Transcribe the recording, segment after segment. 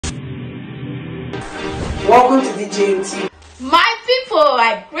Welcome to DJMT. My people,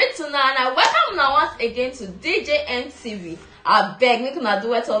 I greet you now and I welcome now once again to DJMTV. I beg make una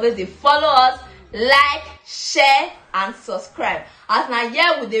do it always dey follow us, like, share and subscribe. As na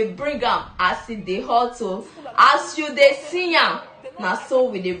here we dey bring am as e dey hot o, as you dey see am, na so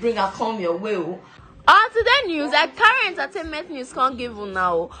we dey bring am come your way o. On today news, I carry entertainment news can't give you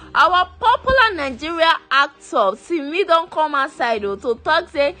now. Our popular Nigeria actor Timini don come outside to talk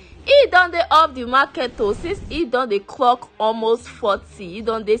say he don dey off the market since he don dey clock almost 40. He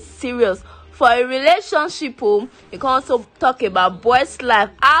don dey serious for a relationship. He can also talk about boys' life,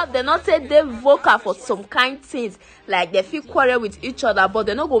 how they not say they vocal for some kind things, like they feel quarrel with each other, but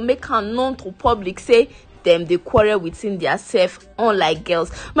they not go make am known to public say them they quarrel within themselves, unlike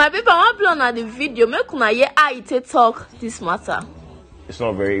girls. My people, I want to blow on the video. Make una hear how it talk this matter. It's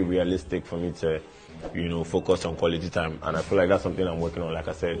not very realistic for me to, focus on quality time, and I feel like that's something I'm working on. Like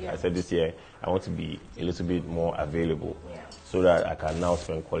I said, this year I want to be a little bit more available, so that I can now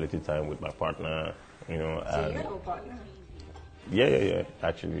spend quality time with my partner. So you have a partner? Yeah.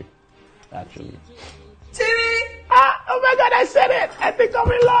 Actually. Timmy! Oh my God! I said it. I think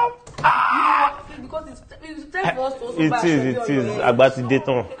I'm in love. Because it's time for us to also It is. Agbati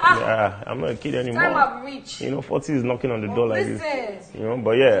Dayton. Yeah, I'm not a kid anymore. Time I've reached. 40 is knocking on the door like this.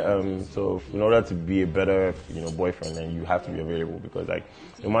 But yeah, so in order to be a better, boyfriend, then you have to be available, because like,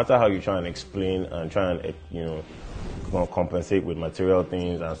 no matter how you try and explain and try and, compensate with material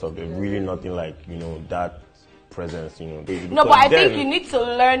things and stuff, there's really nothing like, that presence, No, but I think you need to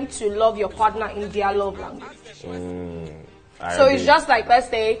learn to love your partner in their love language. So it's just like, let's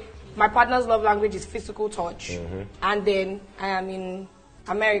say my partner's love language is physical touch, and then I am in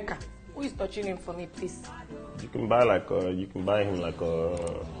America. Who is touching him for me, please? You can buy him like a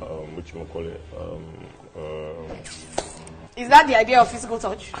what you call it? Is that the idea of physical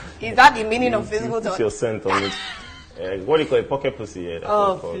touch? Is that the meaning of physical touch? Your scent on it. What do you call it? Pocket pussy. Yeah,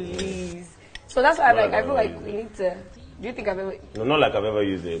 oh please. So that's why I feel like we need to. Do you think I've ever? No, not like I've ever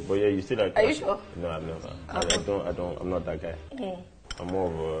used it, but yeah, you see like. Are you sure? No, I've never. I don't. I'm not that guy. I'm more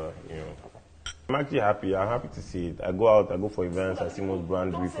of a, I'm actually happy. I'm happy to see it. I go for events. I see most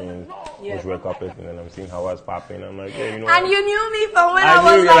brand briefings, most red carpet, and then I'm seeing how it's popping. I'm like, yeah, And you knew me from when I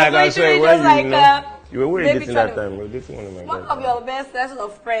was like literally just like you were really dating that time. You were dating one of my guys. One of your best sets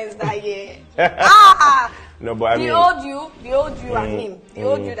of friends that year. No, but I mean, the old you and him, the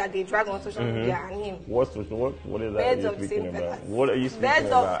old you that they drag on social media and him. What is that you're speaking about? What are you speaking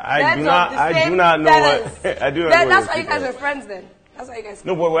about? I do not know what. I do not know. That's why you guys were friends then. That's why you guys.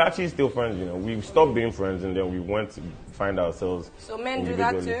 No, but we're actually still friends. We stopped being friends and then we went to find ourselves. So men do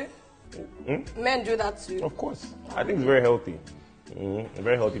that too. Men do that too. Of course, I think it's very healthy.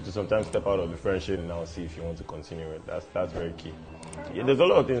 Very healthy to sometimes step out of the friendship and now see if you want to continue it. That's very key. Yeah, there's a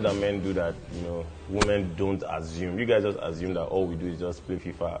lot of things that men do that women don't assume. You guys just assume that all we do is just play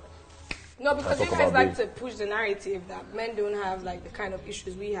FIFA. No, because you guys like to push the narrative that men don't have like the kind of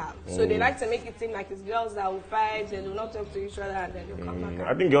issues we have. So they like to make it seem like it's girls that will fight and will not talk to each other and then they'll come back.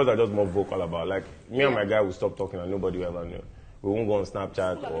 I think girls are just more vocal about, like, me and my guy will stop talking and nobody will ever know. We won't go on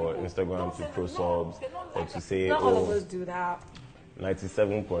Snapchat or Instagram to pro subs or to say, not all of us do that.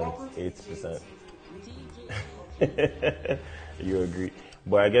 97.8%. You agree?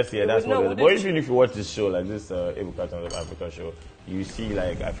 But I guess, yeah, that's what it is. But even if you watch this show, like this Ebuka Times of Africa show, you see,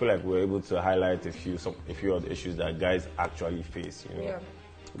 like, I feel like we're able to highlight a few of the issues that guys actually face, Yeah.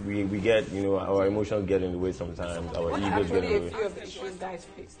 We get, our emotions get in the way sometimes, our egos get in the way. A few of the issues guys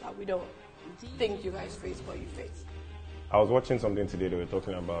face that we don't think you guys face, but you face. I was watching something today, they were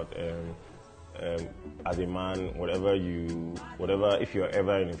talking about, as a man, if you're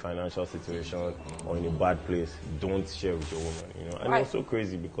ever in a financial situation or in a bad place, don't share with your woman, And it's so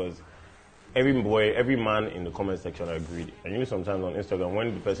crazy because every man in the comment section agreed. And sometimes on Instagram,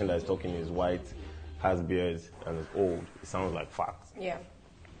 when the person that is talking is white, has beards, and is old, it sounds like facts. Yeah.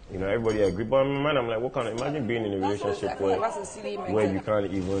 Everybody agree. But man, I'm like, imagine being in a relationship where you can't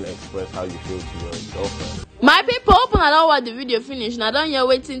even express how you feel to your girlfriend. My people, open and watch the video finish. Now don't hear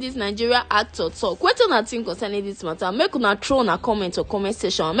waiting this Nigeria actor talk. What una think concerning this matter? Make una throw a comment or comment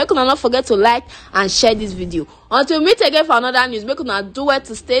section. Make una not forget to like and share this video. Until we meet again for another news, make una do it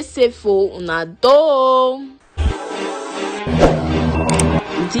to stay safe for una do.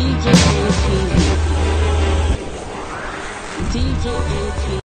 DJ